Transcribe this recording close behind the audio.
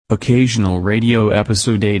Occasional radio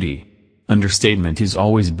episode 80. Understatement is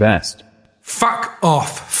always best. Fuck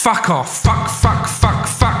off. Fuck off. Fuck, fuck, fuck, fuck,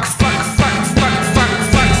 fuck, fuck, fuck, fuck, fuck,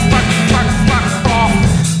 fuck, fuck, fuck, off,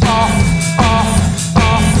 off, off,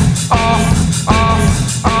 off, off, off,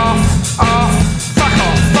 off, off, fuck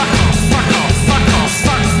off, fuck off, fuck off,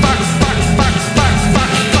 fuck off, fuck, fuck, fuck, fuck, fuck,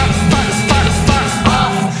 fuck, fuck, fuck, fuck, fuck,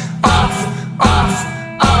 off, off, off, off,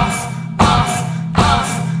 off, off,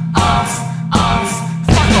 off, off,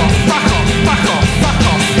 fuck off, fuck off, fuck off, fuck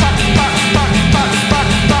off, fuck, fuck, fuck, fuck, fuck,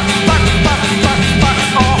 fuck, fuck, fuck, fuck, fuck,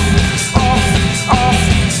 off, off, off.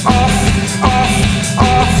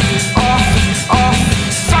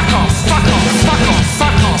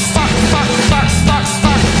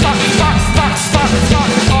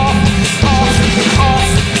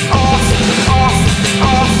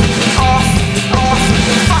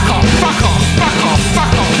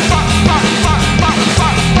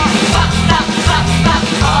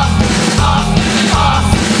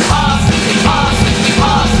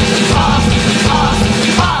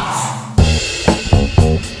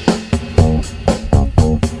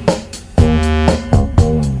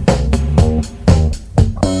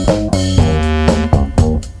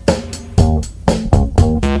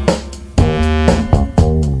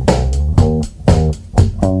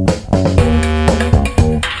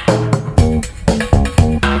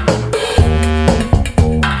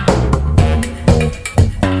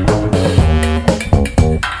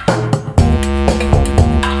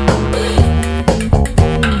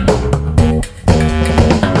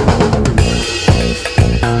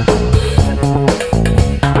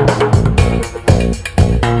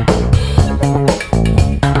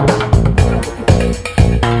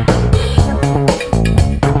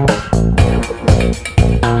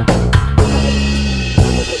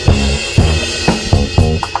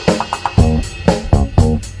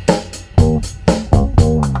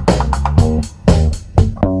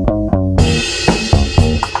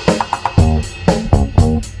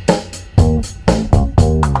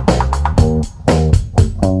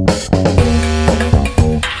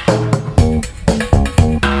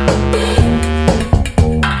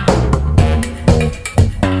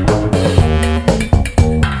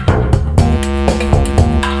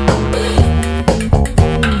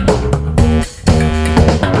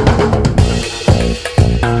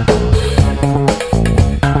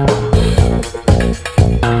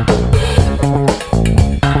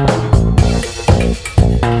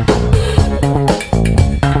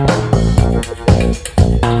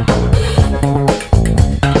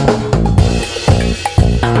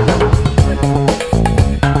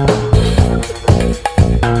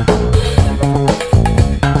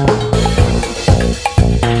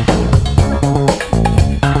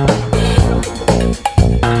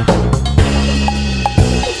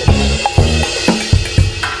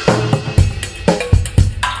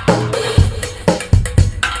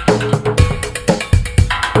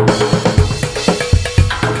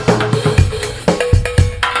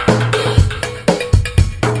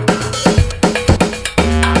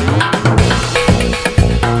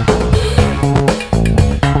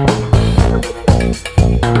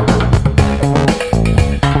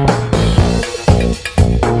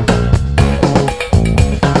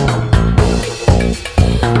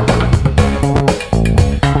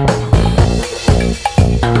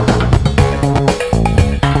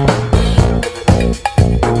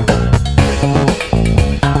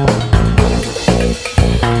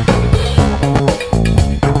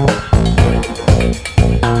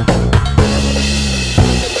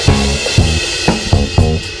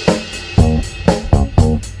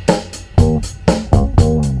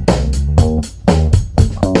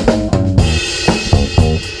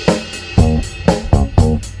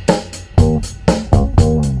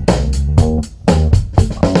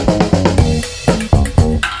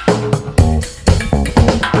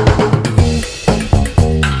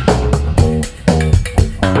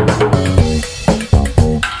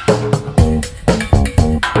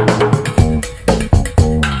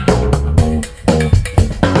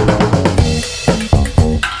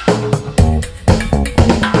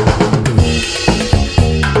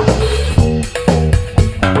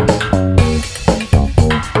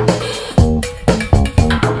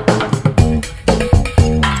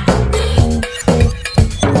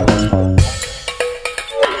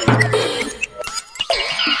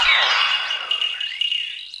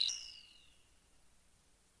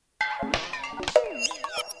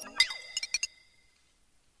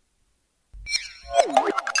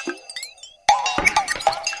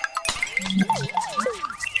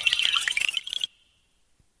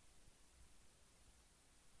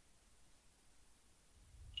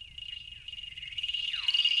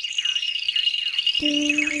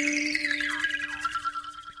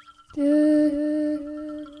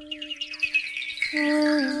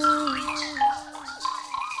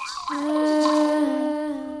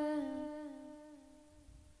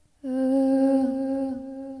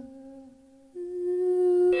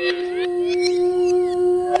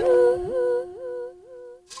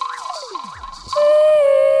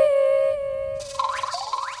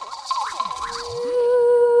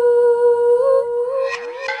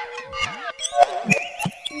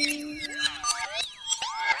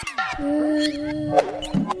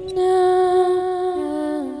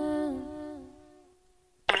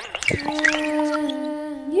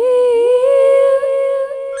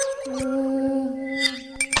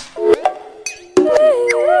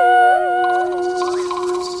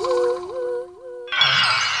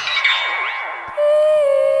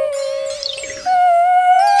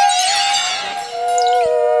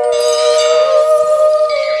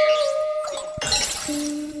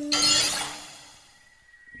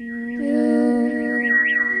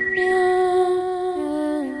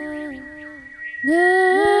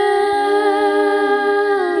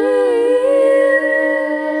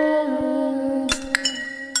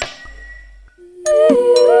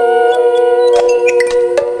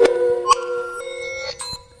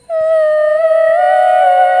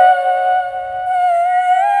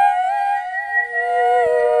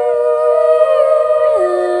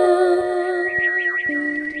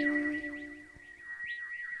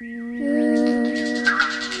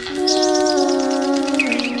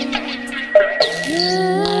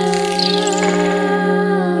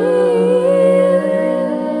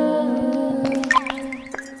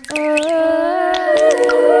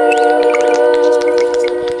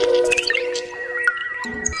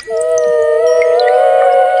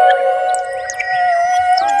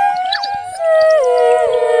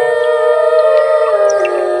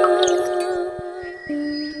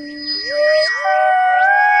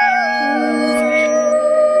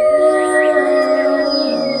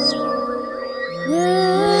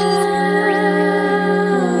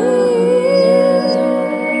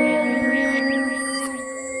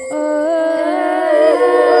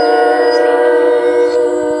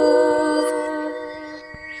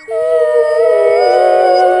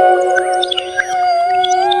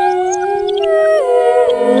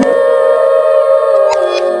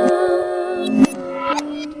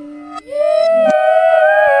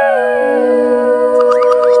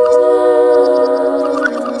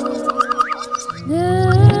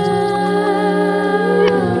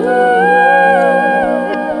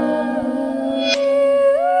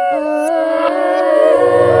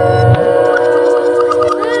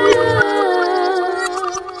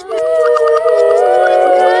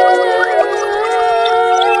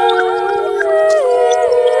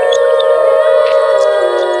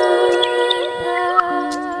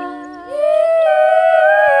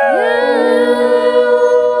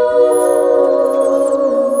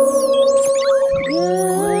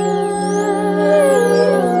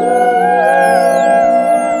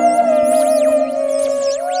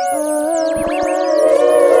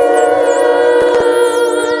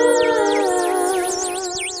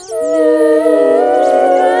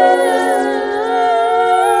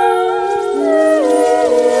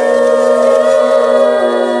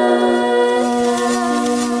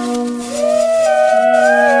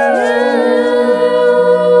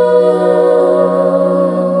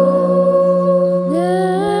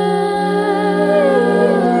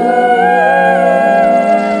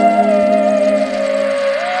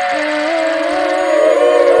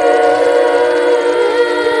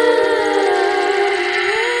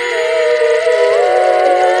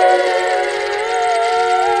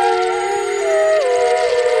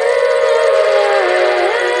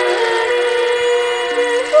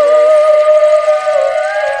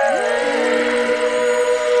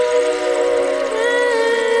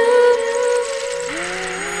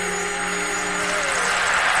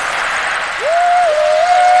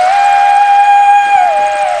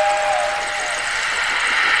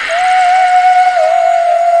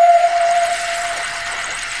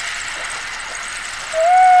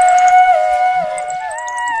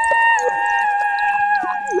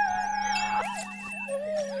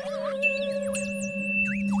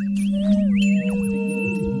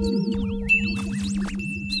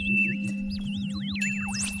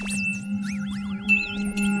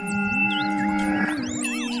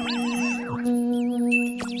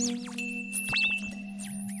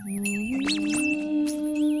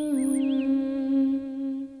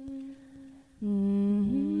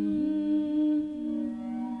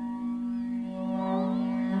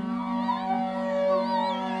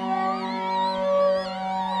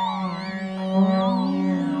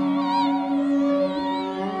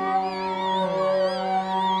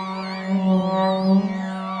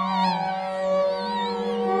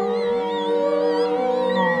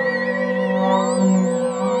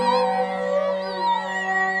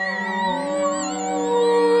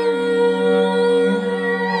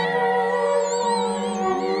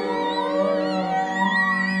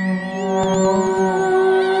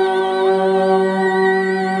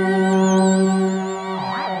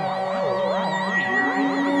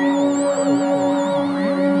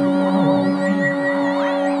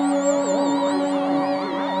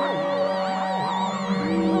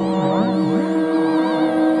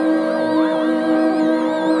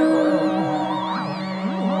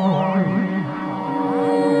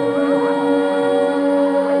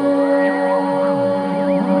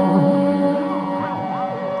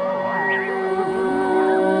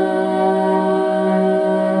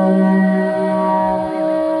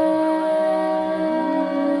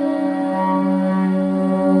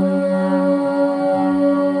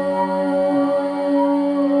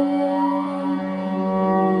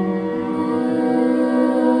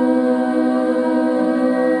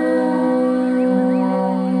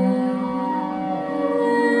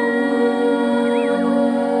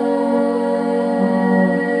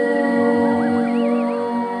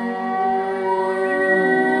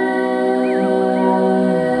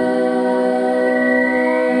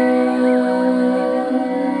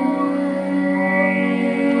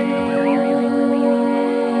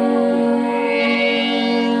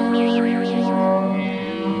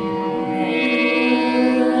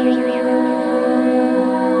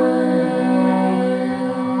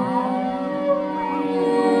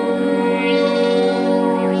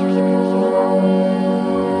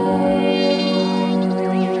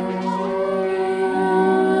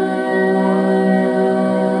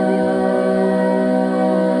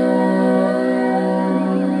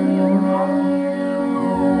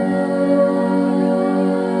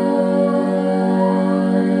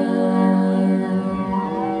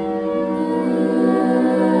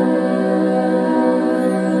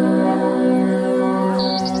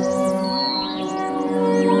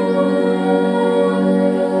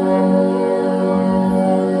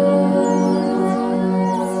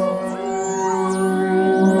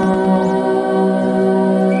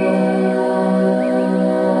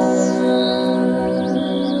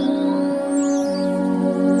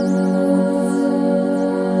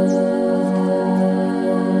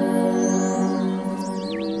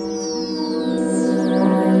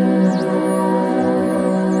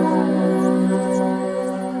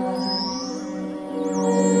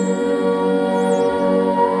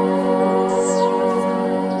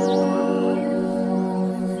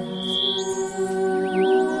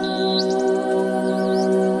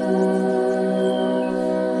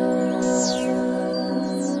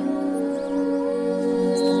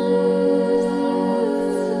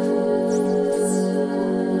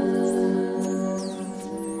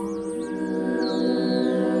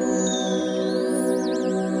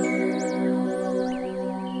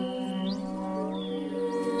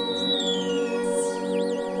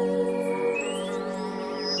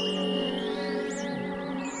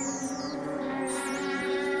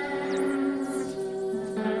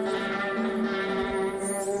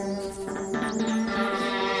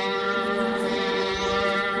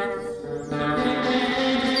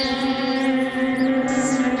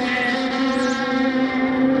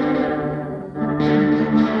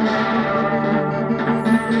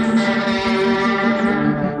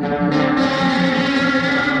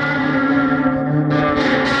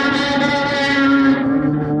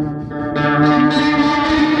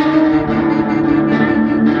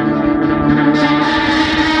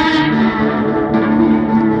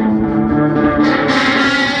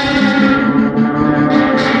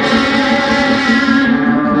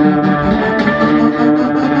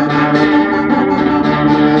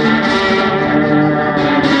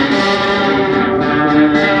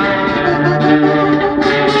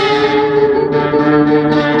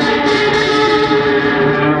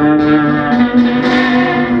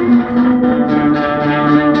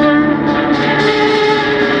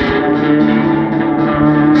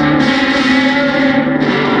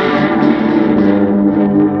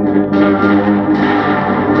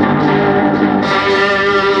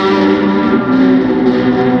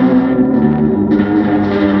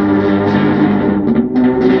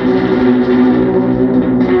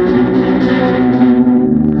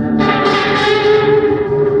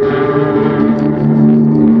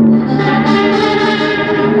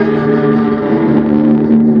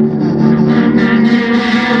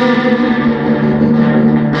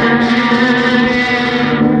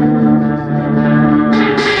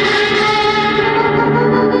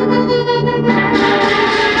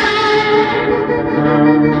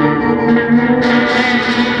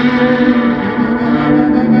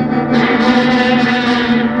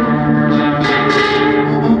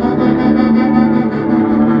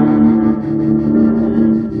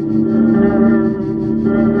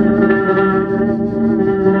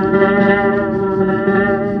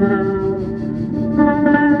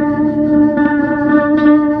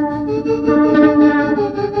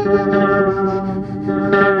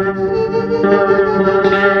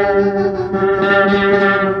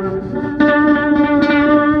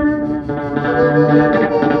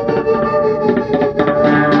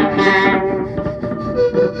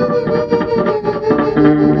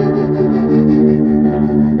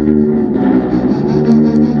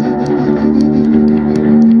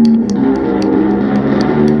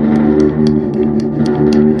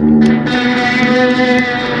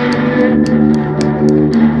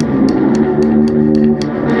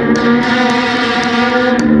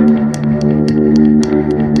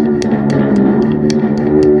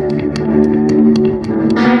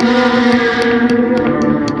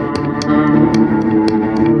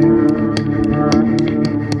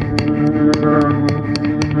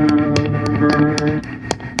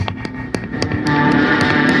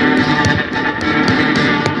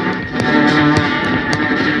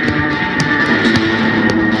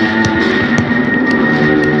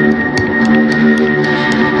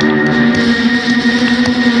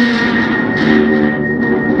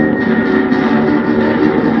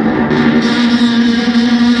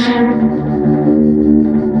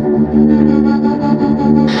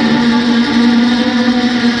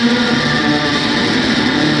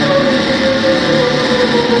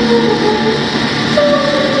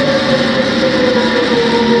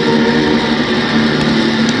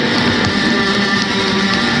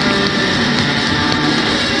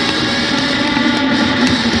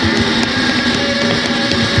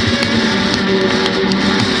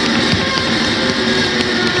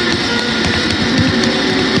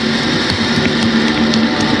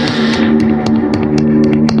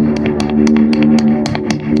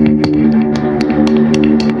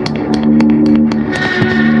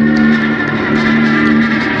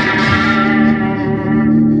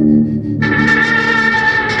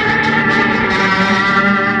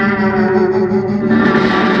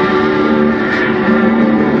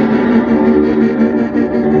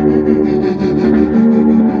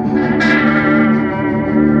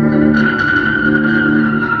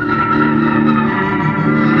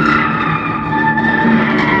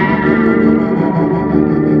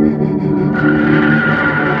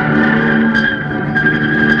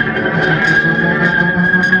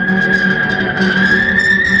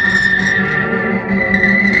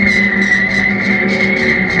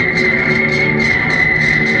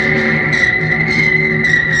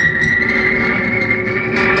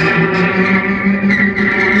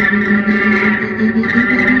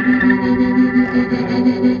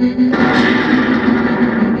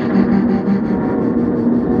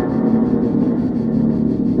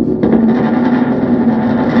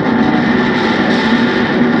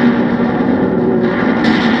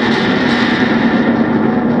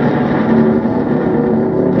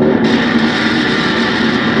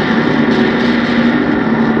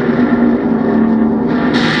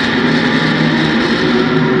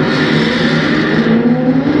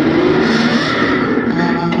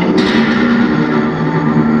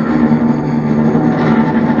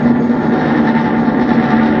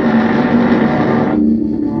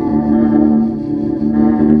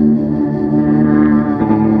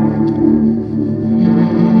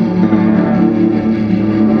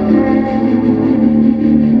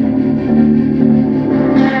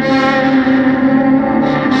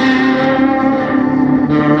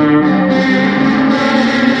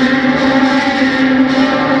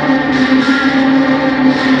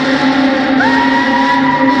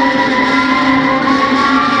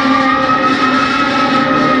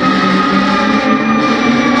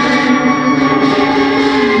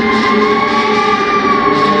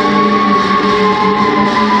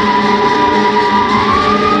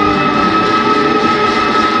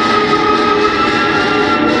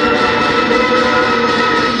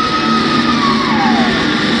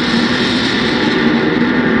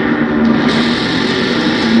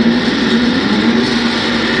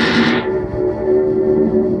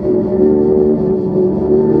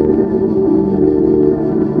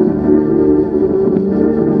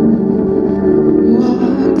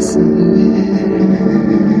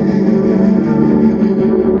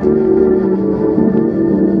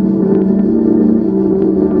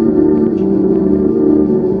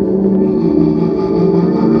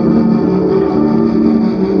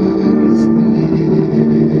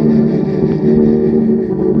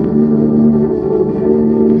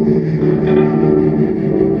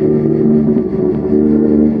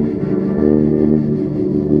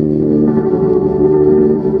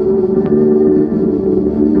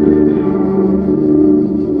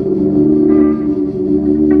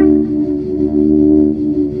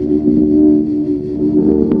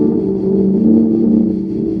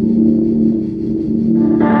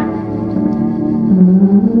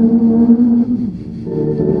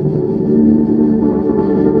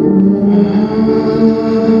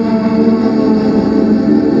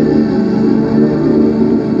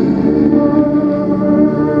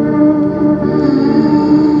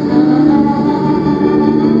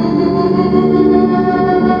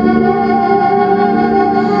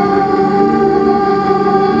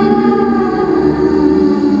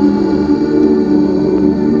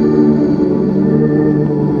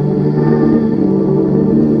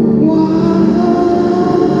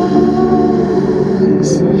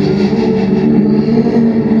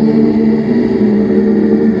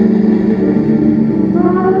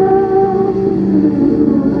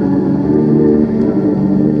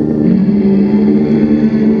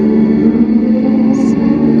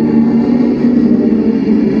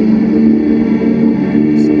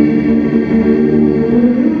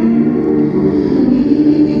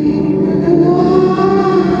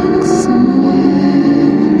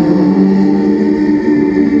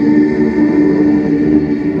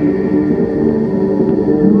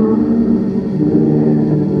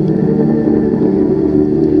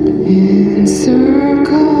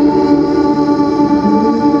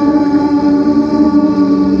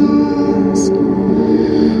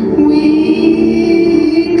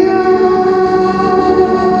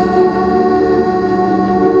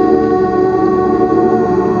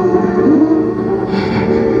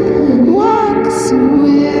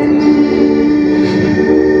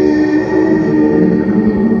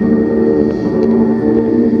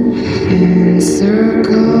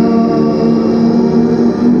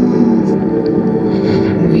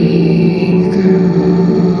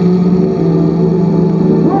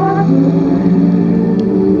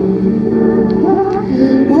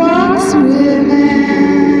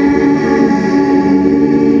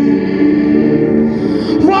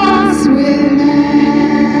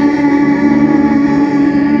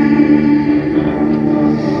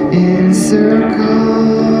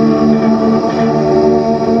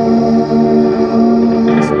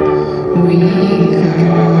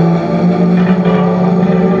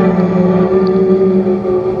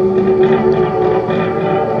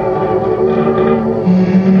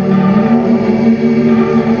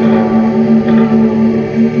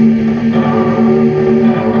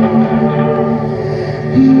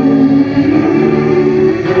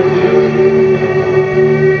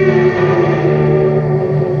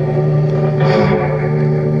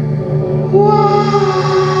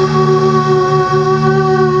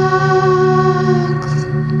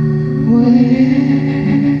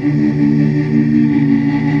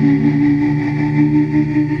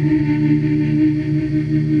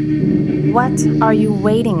 What are you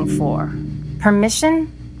waiting for? Permission?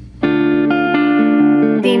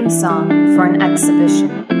 Theme song for an exhibition.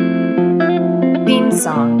 Theme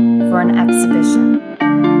song for an exhibition.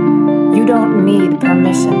 You don't need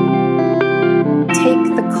permission.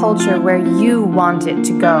 Take the culture where you want it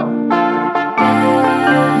to go. Build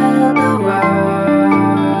the world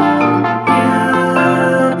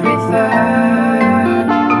you prefer.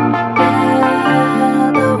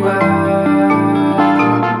 Build the world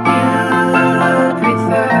you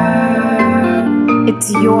prefer. It's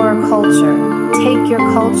your culture. Take your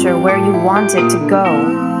culture where you want it to go,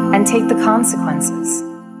 and take the consequences.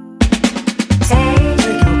 Take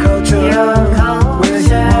your culture where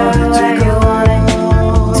you want it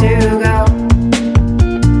to go.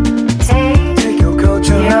 Take your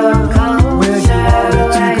culture where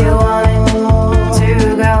you want it to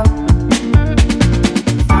go.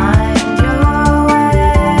 Find your way,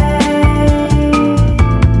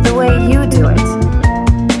 the way you do it.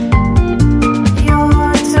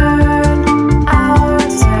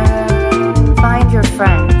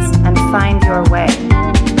 Friends and find your way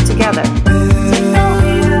together.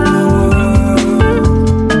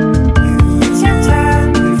 It's your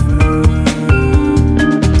turn.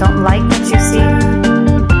 Don't like what you see.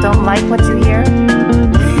 Don't like what you hear.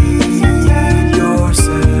 It's your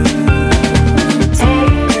turn.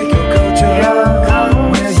 Take your culture where you want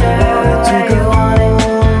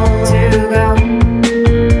it to go.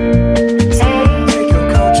 Take your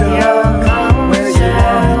culture where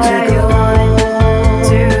you want it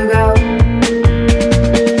to go.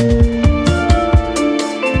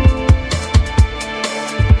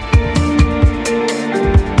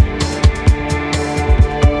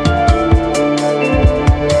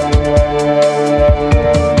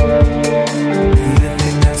 Be the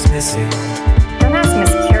thing that's missing. Don't ask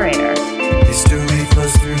Miss Curator. History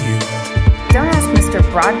flows through you. Don't ask Mr.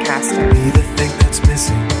 Broadcaster. Be the thing that's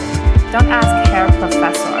missing. Don't ask Herr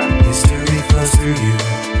Professor. History flows through you.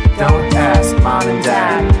 Don't ask Mom and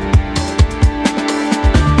Dad.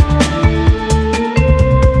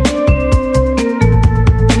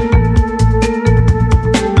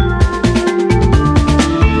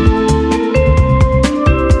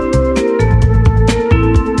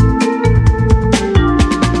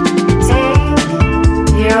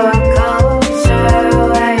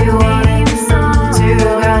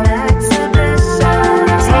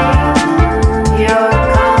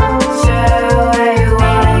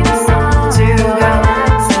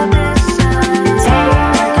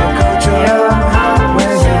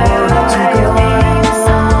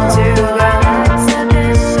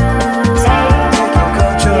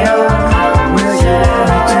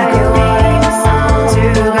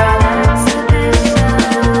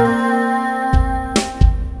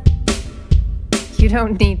 You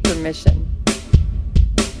don't need permission.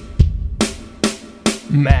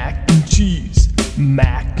 Mac and cheese,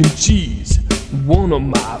 one of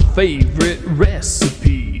my favorite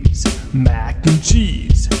recipes. Mac and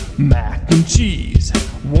cheese,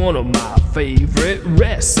 one of my favorite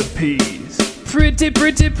recipes.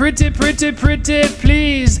 Pretty,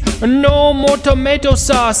 please. No more tomato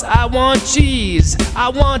sauce, I want cheese. I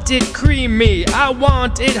want it creamy, I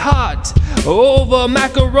want it hot. Over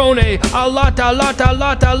macaroni, a lot.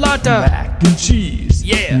 Mac and cheese,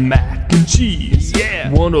 yeah. Mac and cheese,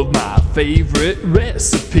 yeah. One of my favorite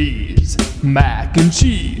recipes. Mac and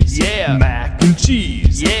cheese, yeah. Mac and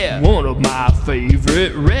cheese, yeah. One of my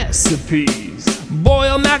favorite recipes.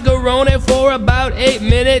 Boil macaroni for about 8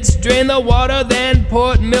 minutes. Drain the water, then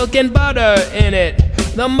put milk and butter in it.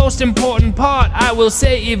 The most important part, I will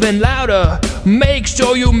say even louder. Make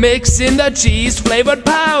sure you mix in the cheese flavored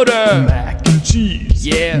powder. Mac and cheese,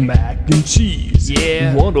 yeah. Mac and cheese,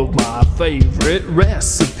 yeah. One of my favorite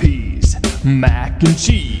recipes. Mac and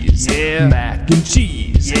cheese, yeah. Mac and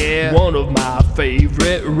cheese, yeah. One of my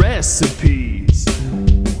favorite recipes.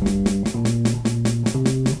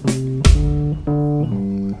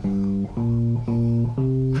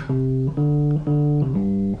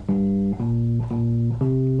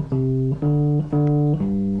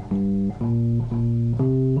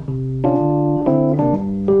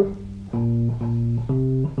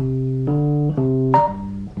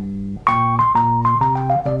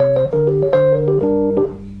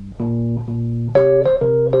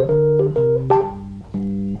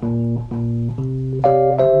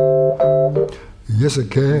 Yes, I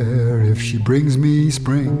care if she brings me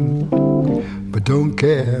spring, but don't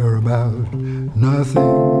care about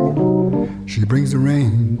nothing. She brings the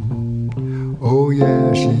rain. Oh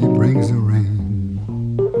yeah, she brings the rain.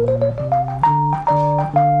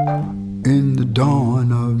 In the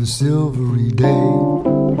dawn of the silvery day,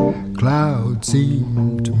 clouds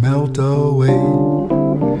seem to melt away.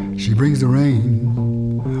 She brings the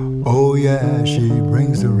rain. Oh yeah, she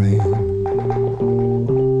brings the rain.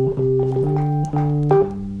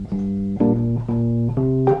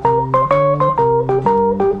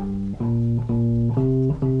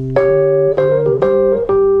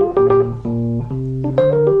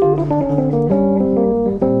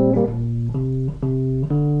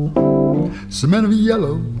 Cement of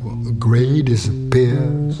yellow, gray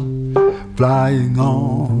disappears, flying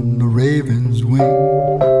on the raven's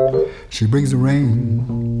wing. She brings the rain.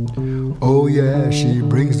 Oh yeah, she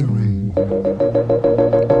brings the rain.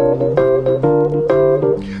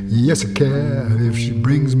 Yes, I care if she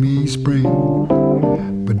brings me spring,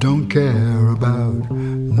 but don't care about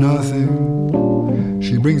nothing.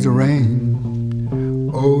 She brings the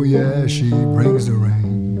rain. Oh yeah, she brings the rain.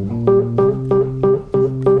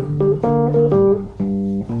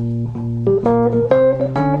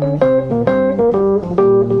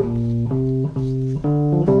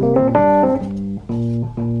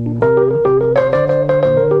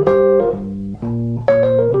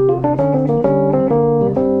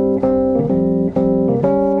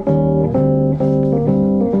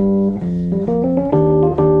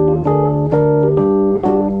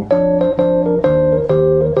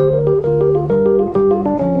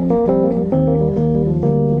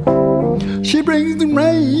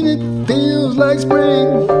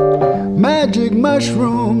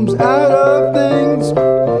 Mushrooms out of things.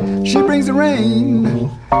 She brings the rain.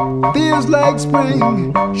 Feels like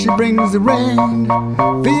spring. She brings the rain.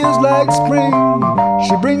 Feels like spring.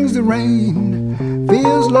 She brings the rain.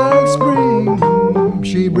 Feels like spring.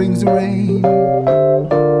 She brings the rain.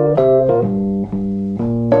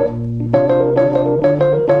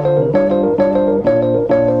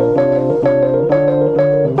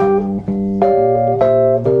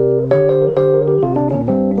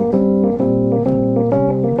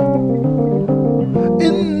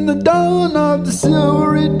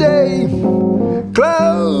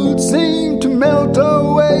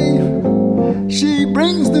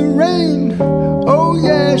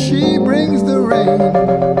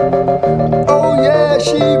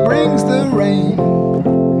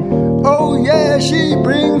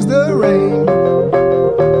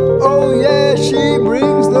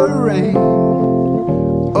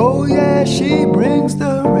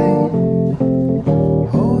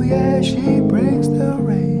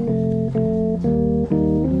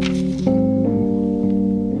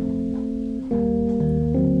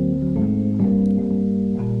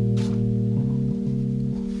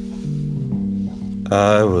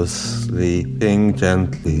 I was sleeping,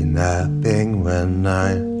 gently napping, when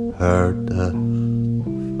I heard the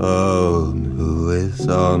phone. Who is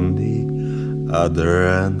on the other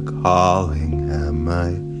end calling? Am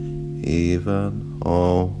I even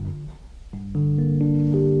home?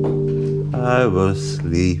 I was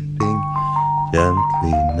sleeping,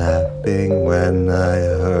 gently napping, when I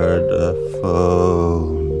heard the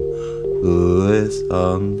phone. Who is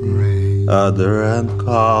on the other end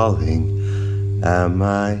calling? Am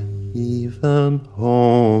I even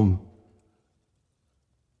home?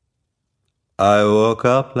 I woke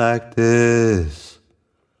up like this.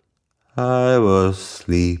 I was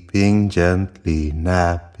sleeping, gently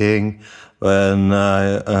napping, when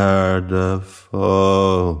I heard the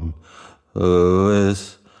phone. Who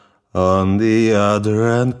is on the other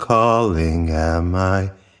end calling? Am I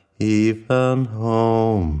even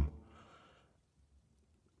home?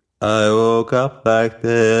 I woke up like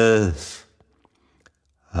this.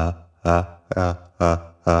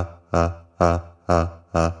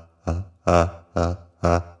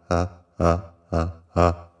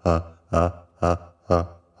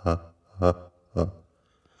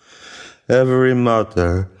 Every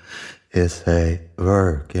mother is a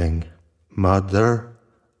working mother.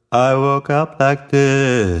 I woke up like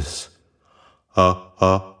this.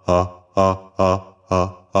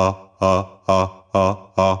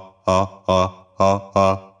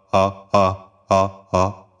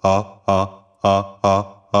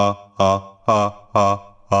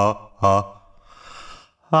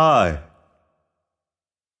 Hi.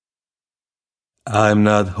 I'm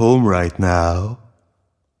not home right now.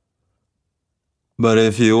 But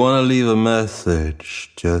if you want to leave a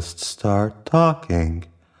message, just start talking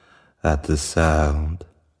at the sound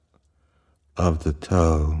of the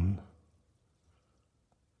tone.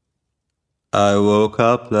 I woke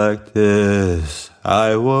up like this.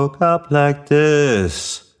 I woke up like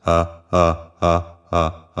this. Ha ha ha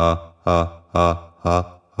ha ha ha ha ha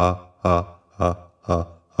ha ha ha ha ha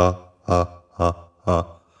ha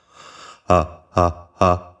ha ha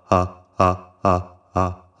ha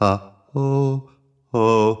ha ha.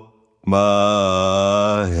 Oh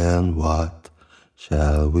my, and what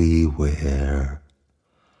shall we wear?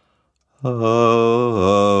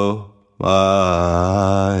 Oh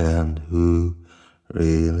my, and who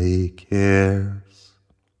really cares?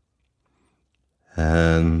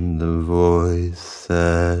 And the voice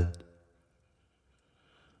said,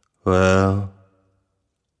 well,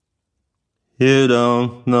 you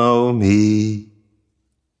don't know me,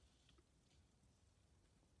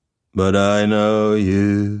 but I know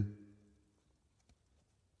you.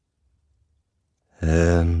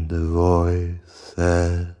 And the voice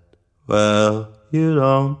said, well, you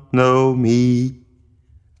don't know me,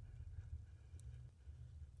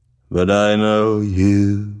 but I know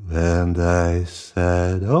you. And I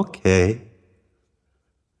said, okay,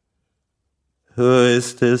 who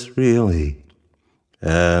is this really?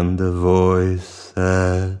 And the voice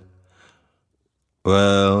said,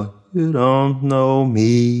 well, you don't know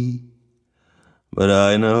me, but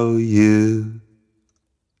I know you.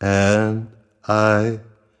 And I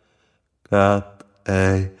got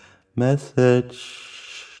a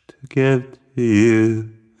message to give to you.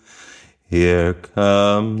 Here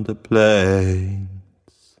come the planes.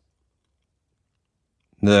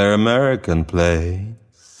 They're American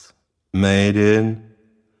planes, made in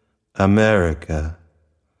America,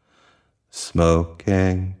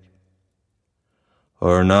 smoking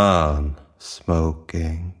or non-smoking.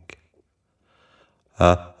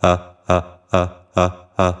 Ha ha ha ha ha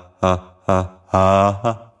ha ha ha ha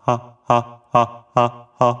ha ha ha ha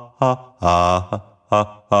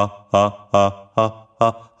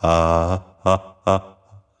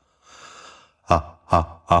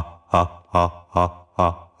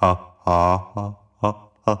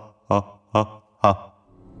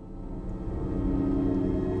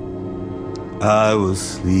I was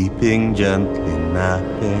sleeping, gently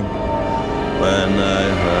napping, when I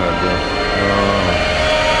heard the phone.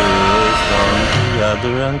 Who was on the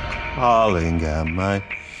other end calling? Am I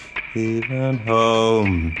even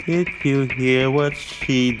home? Did you hear what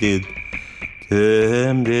she did to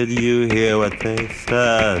him? Did you hear what they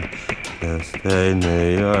said? Just a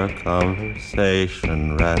New York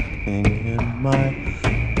conversation rattling in my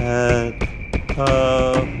head.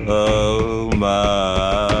 Oh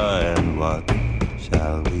my, and what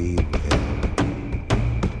shall we wear?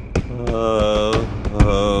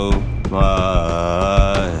 Oh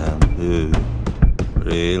my, and who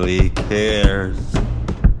really cares?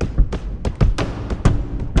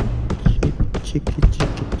 Chicky,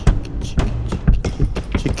 chicky,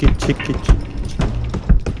 chicky, chicky,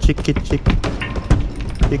 chicky, chicky,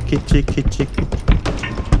 chicky, chicky, chicky.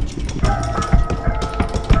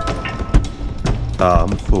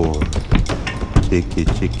 Tom Ford. Chicky,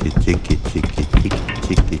 chicky, chicky, chicky, chicky,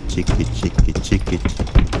 chicky, chicky, chicky, chicky,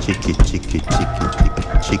 chicky, chicky, chicky,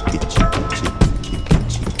 chicky,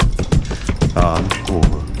 chicky. Tom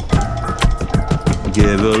Ford.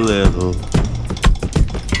 Give a little,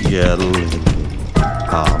 get a little.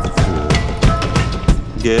 Tom Ford.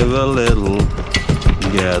 Give a little,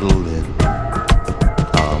 get a little.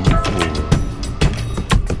 Tom Ford.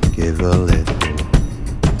 Give a little,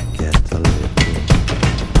 get a little.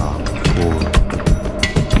 Tom Ford.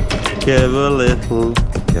 Give a little,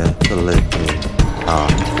 get a little.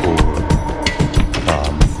 Tom Ford.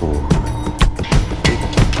 Tom Ford.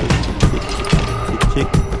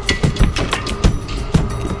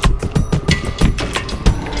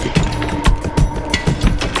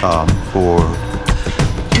 Tom Ford.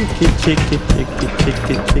 Chicky, chicky, chicky,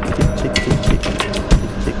 chicky, chicky, chicky, chicky,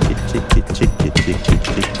 chicky, chicky, chicky, chicky,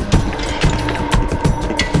 chicky.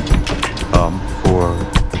 Tom Ford.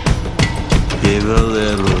 Give a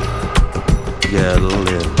little, get a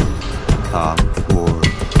little. Tom Ford.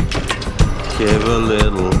 Give a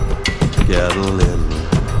little, get a little.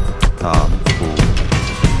 Tom Ford.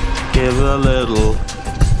 Give a little,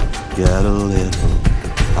 get a little.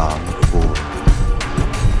 Tom Ford.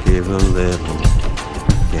 Give a little,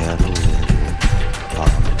 get a little.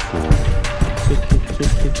 Tom Ford.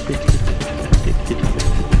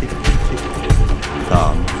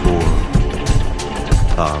 Tom Ford.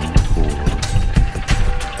 Tom Ford.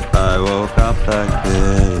 I woke up like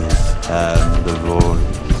this, and the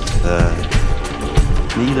voice said,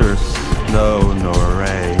 neither snow nor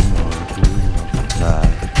rain nor dew nor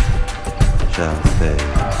night shall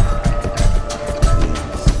fade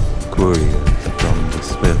these couriers from the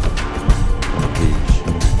swift or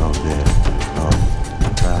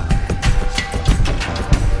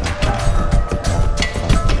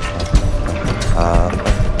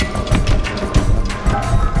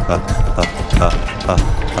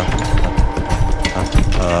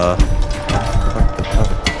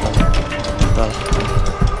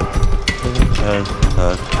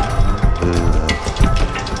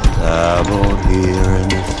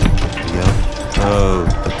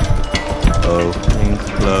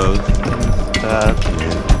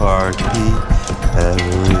party,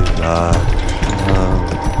 everybody.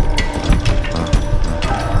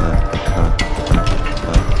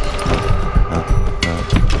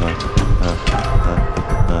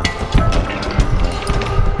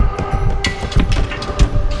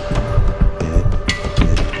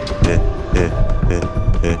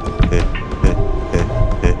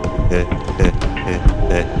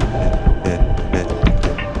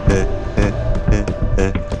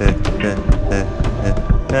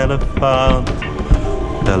 Telephone,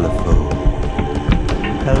 telephone,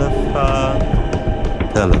 telephone,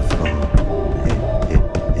 telephone.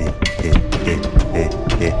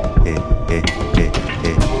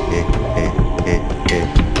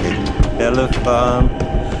 Telephone,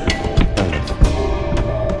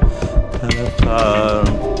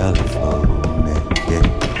 telephone, telephone, telephone,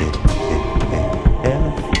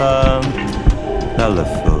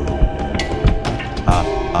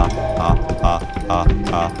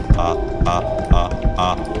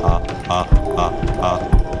 telephone.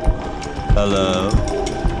 Hello.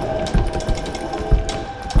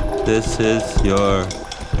 This is your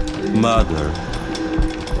mother.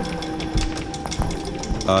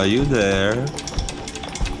 Are you there?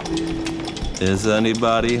 Is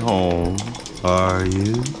anybody home? Are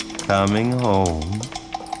you coming home?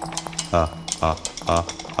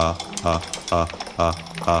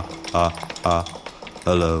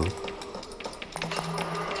 Hello.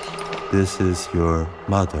 This is your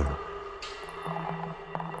mother.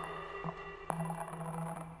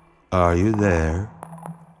 Are you there?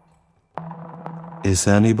 Is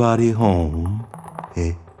anybody home?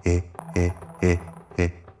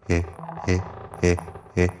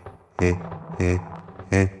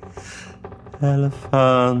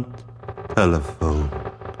 Elephant, telephone.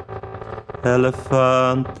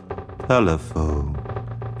 Elephant, telephone.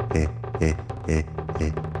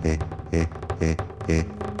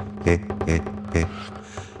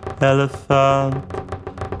 Elephant,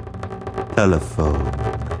 telephone.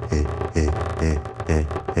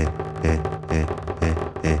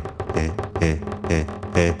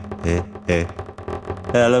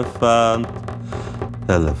 Elephant,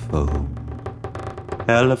 telephone.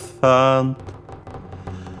 Elephant,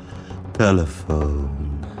 telephone.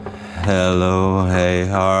 Hello, hey,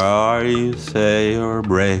 how are you? Say you're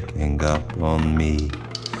breaking up on me.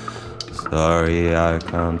 Sorry, I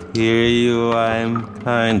can't hear you, I'm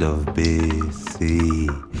kind of busy.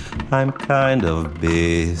 I'm kind of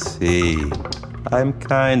busy. I'm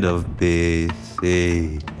kind of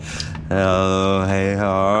busy. Hello, hey, how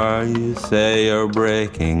are you? Say you're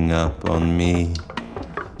breaking up on me.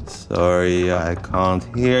 Sorry, I can't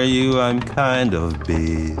hear you, I'm kind of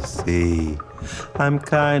busy. I'm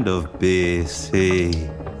kind of busy.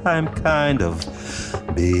 I'm kind of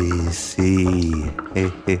busy.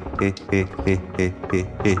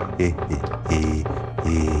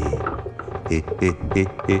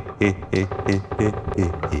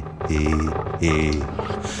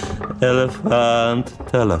 Elephant,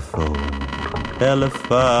 telephone.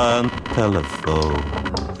 Elephant, telephone.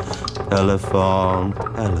 Telephone,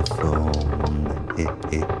 telephone.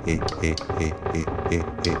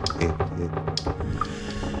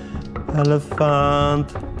 Elephant,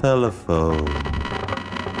 telephone.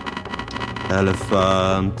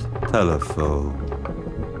 Elephant, telephone.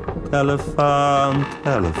 Elephant,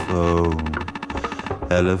 telephone.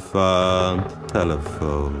 Elephant,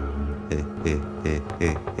 telephone.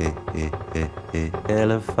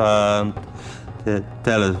 Elephant,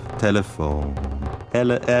 telephone.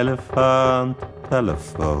 Elephant,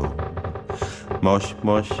 telephone. Mosh,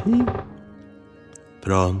 moshi.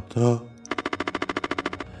 Pronto.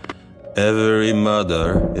 Every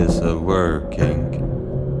mother is a working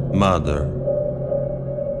mother.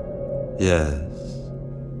 Yes.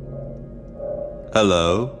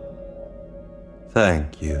 Hello.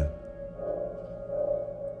 Thank you.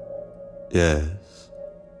 Yes.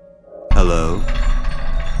 Hello.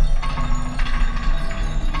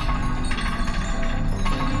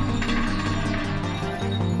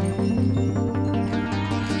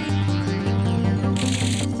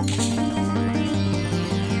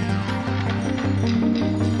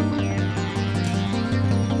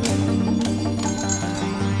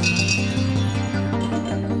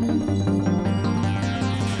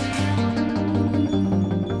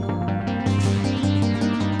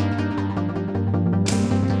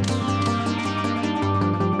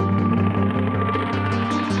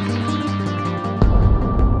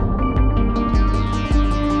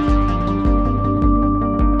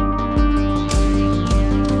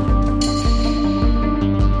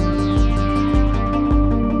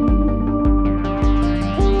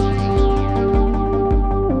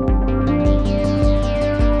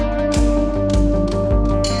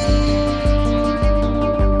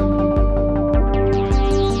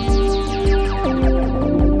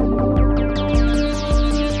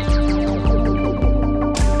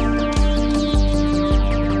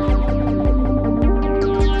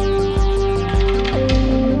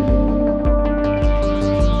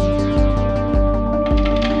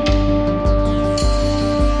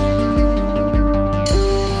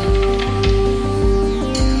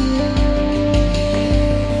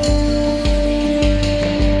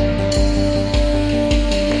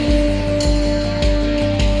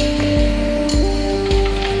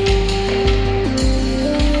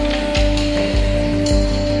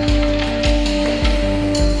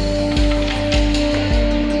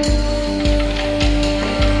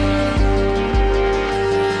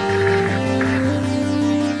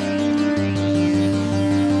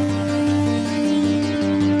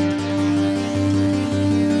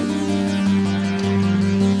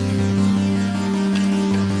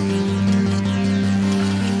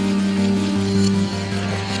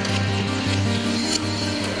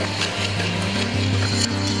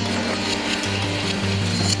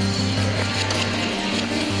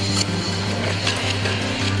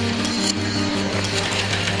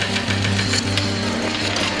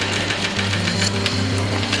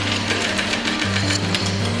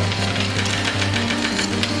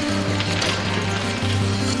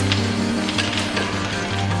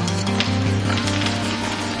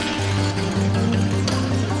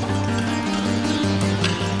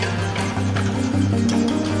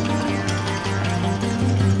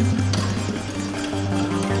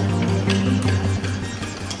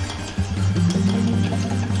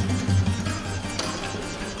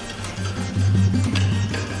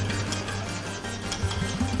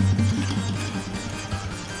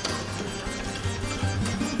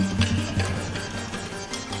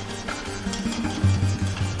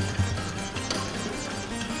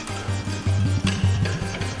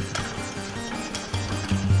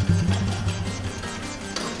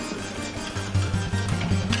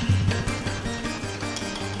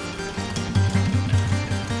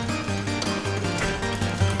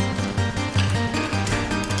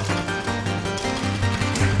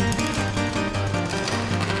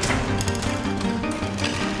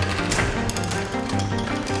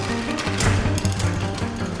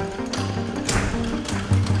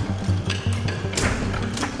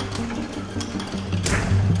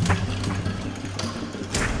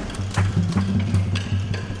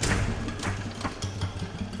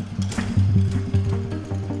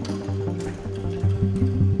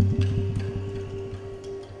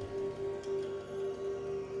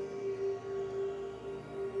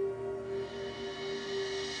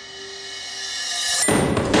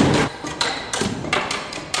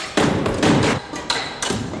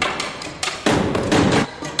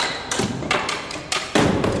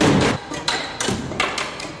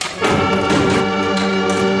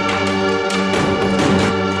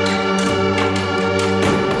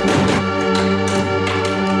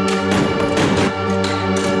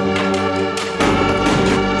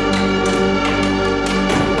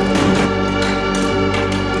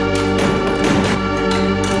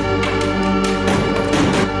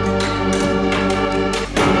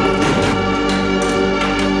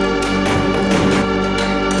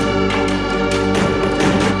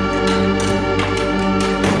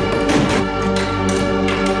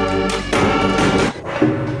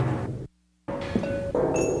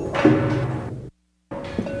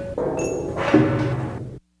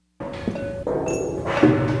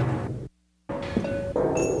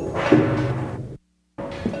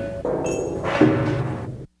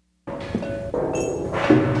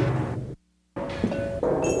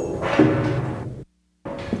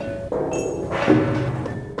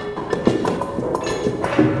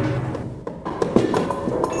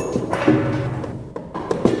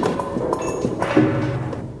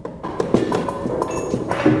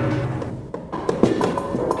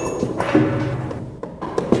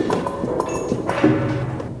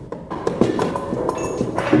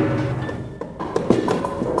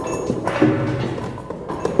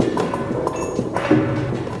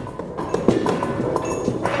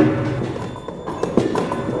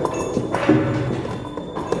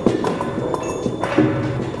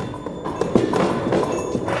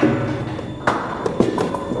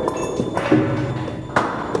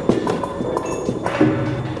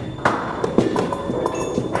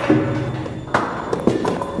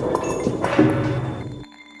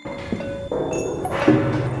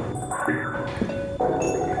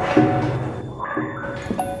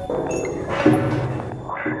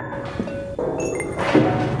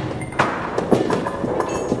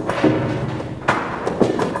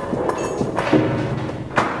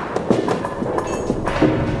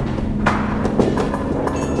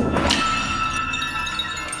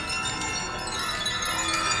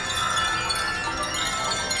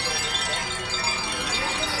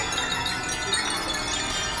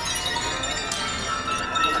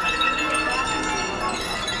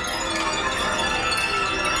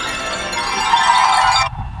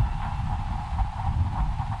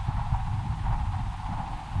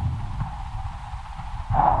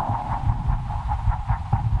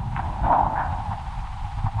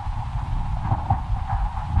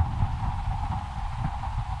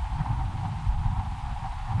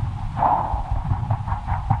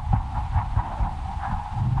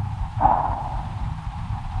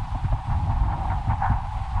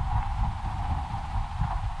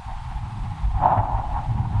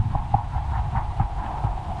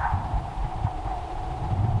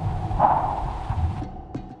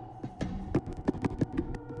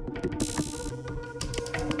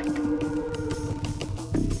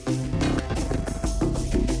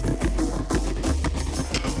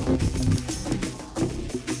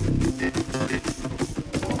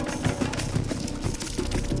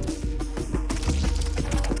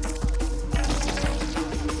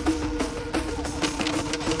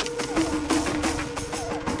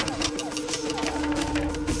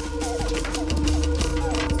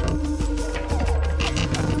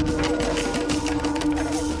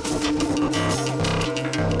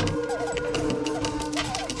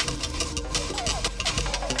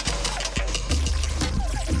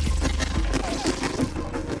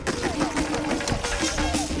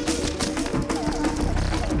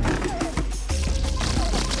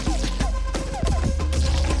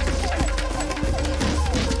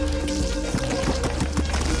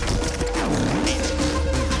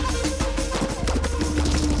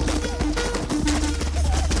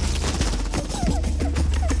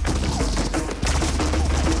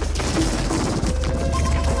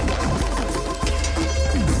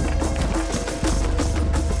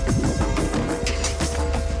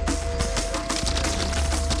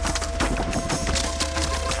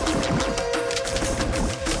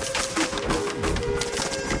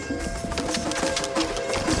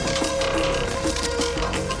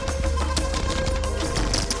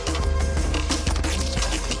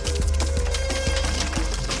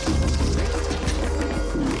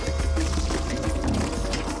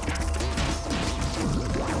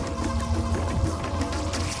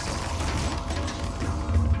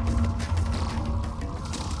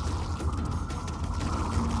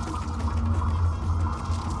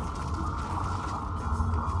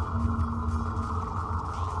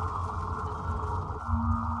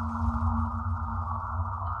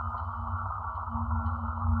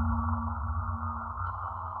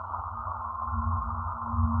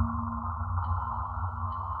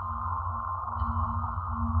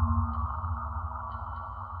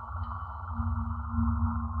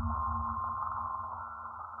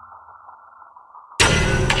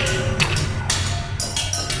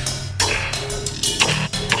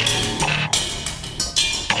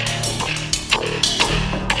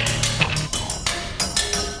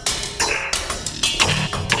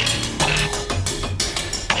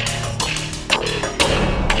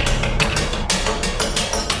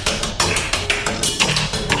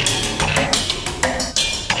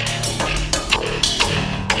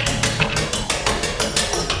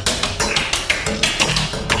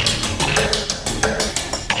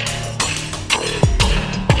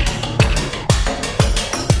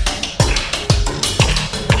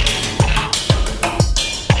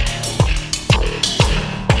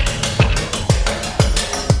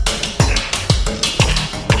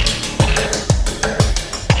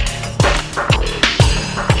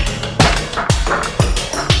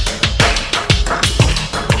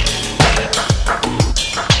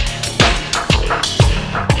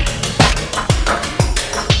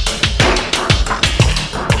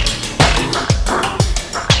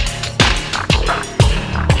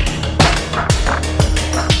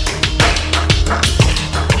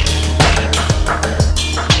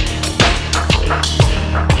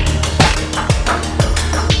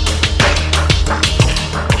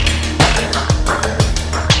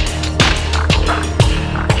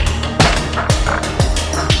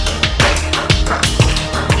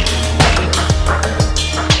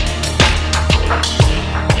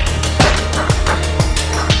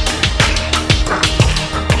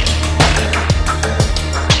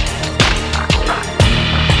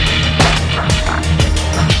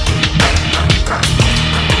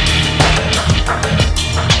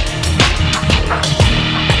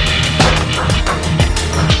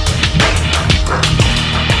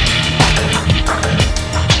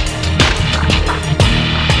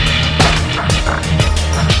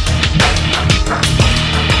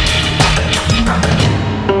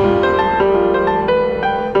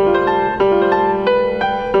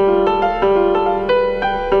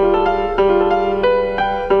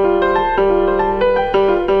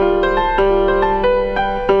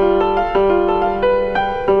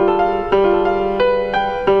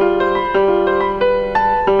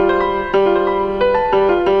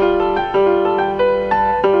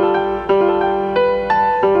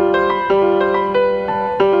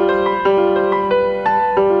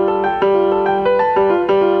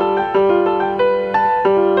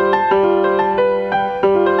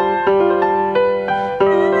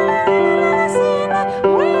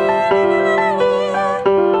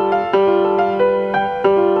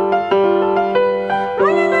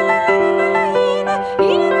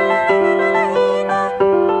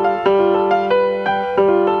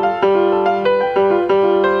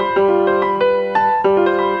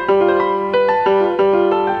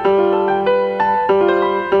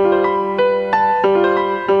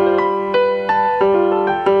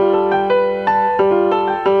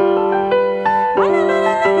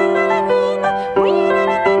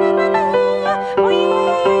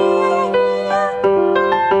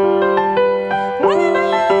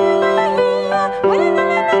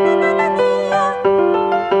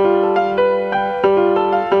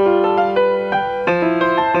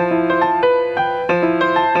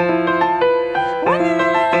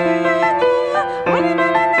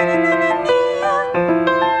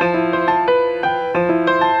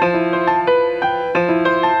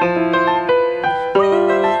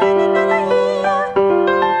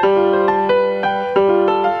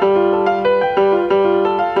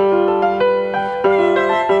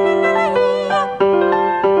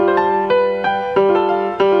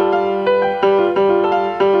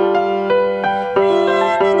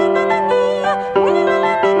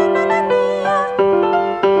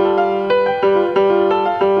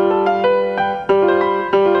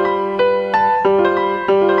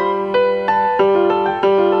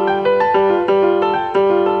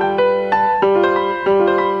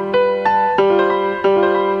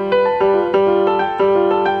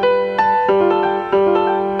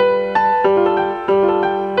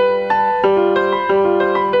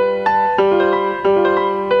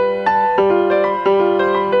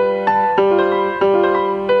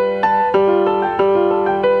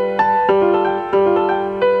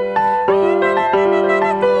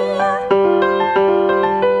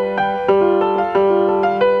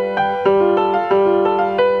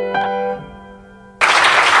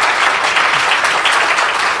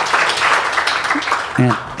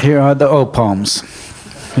 here are the old poems.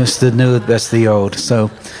 That's the new, that's the old.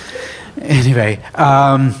 So, anyway,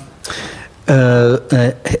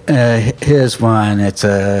 here's one. It's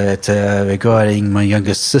regarding my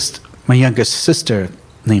youngest sister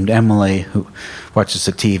named Emily, who watches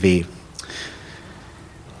the TV.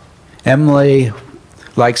 Emily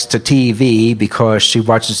likes the TV because she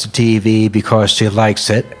watches the TV because she likes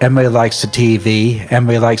it. Emily likes the TV.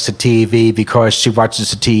 Emily likes the TV because she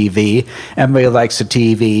watches the TV. Emily likes the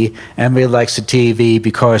TV. Emily likes the TV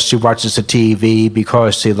because she watches the TV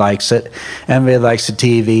because she likes it. Emily likes the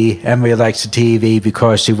TV. Emily likes the TV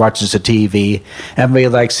because she watches the TV. Emily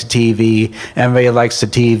likes the TV. Emily likes the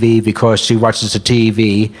TV because she watches the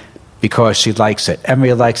TV because she likes it.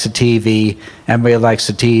 Emily likes the TV. Emily likes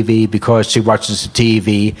the TV because she watches the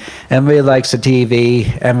TV. Emily likes the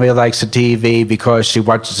TV. Emily likes the TV because she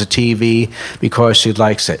watches the TV because she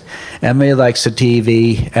likes it. Emily likes the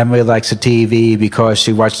TV. Emily likes the TV because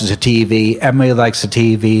she watches the TV. Emily likes the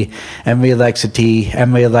TV. Emily likes the tea.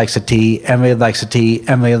 Emily likes the tea. Emily likes the tea.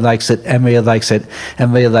 Emily likes it. Emily likes it.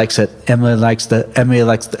 Emily likes it. Emily likes the. Emily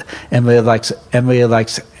likes the. Emily likes. Emily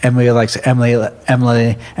likes. Emily likes. Emily.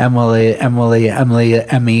 Emily. Emily. Emily. Emily.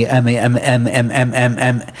 Emmy. Emmy.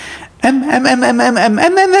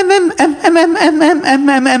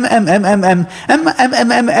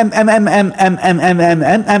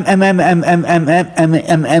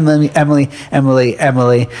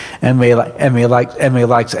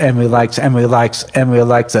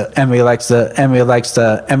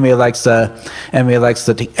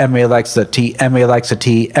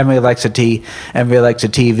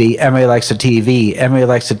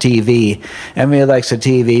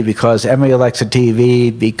 Because Emily likes the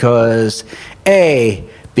TV because A,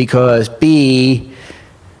 because B,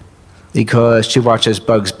 because she watches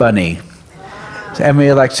Bugs Bunny. So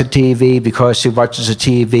Emily likes the TV because she watches the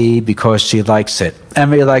TV because she likes it.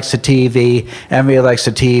 Emily likes the TV. Emily likes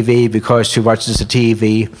the TV because she watches the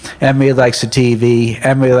TV. Emily likes the TV.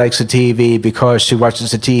 Emily likes the TV because she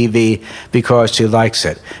watches the TV because she likes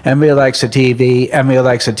it. Emily likes the TV. Emily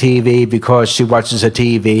likes the TV because she watches the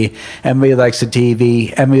TV. Emily likes the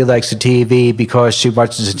TV. Emily likes the TV because she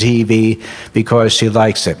watches the TV because she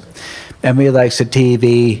likes it. Emily likes the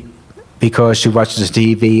TV because she watches the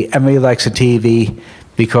TV. Emily likes the TV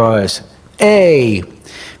because A,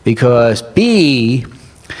 because B,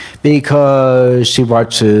 because she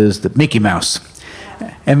watches the Mickey Mouse.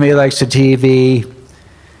 Emily likes the TV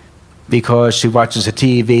because she watches the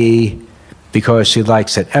TV because she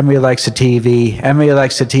likes it. Emily likes the TV. Emily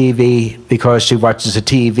likes the TV because she watches the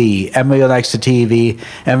TV. Emily likes the TV.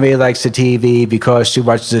 Emily likes the TV because she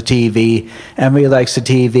watches the TV. Emily likes the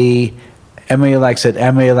TV. Emily likes it.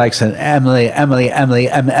 Emily likes it. Emily. Emily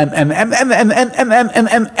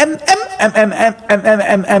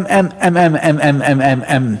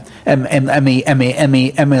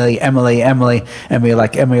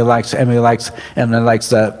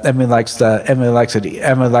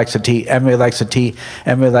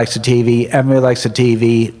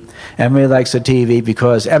likes the TV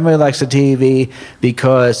because Emily likes the TV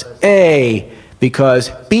because A, because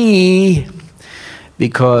B,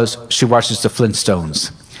 because she watches the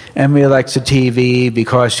Flintstones. Emily likes the TV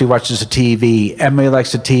because she watches the TV. Emily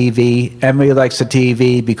likes the TV. Emily likes the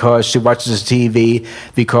TV because she watches the TV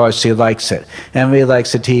because she likes it. Emily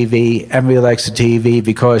likes the TV. Emily likes the TV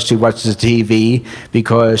because she watches the TV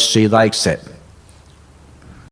because she likes it.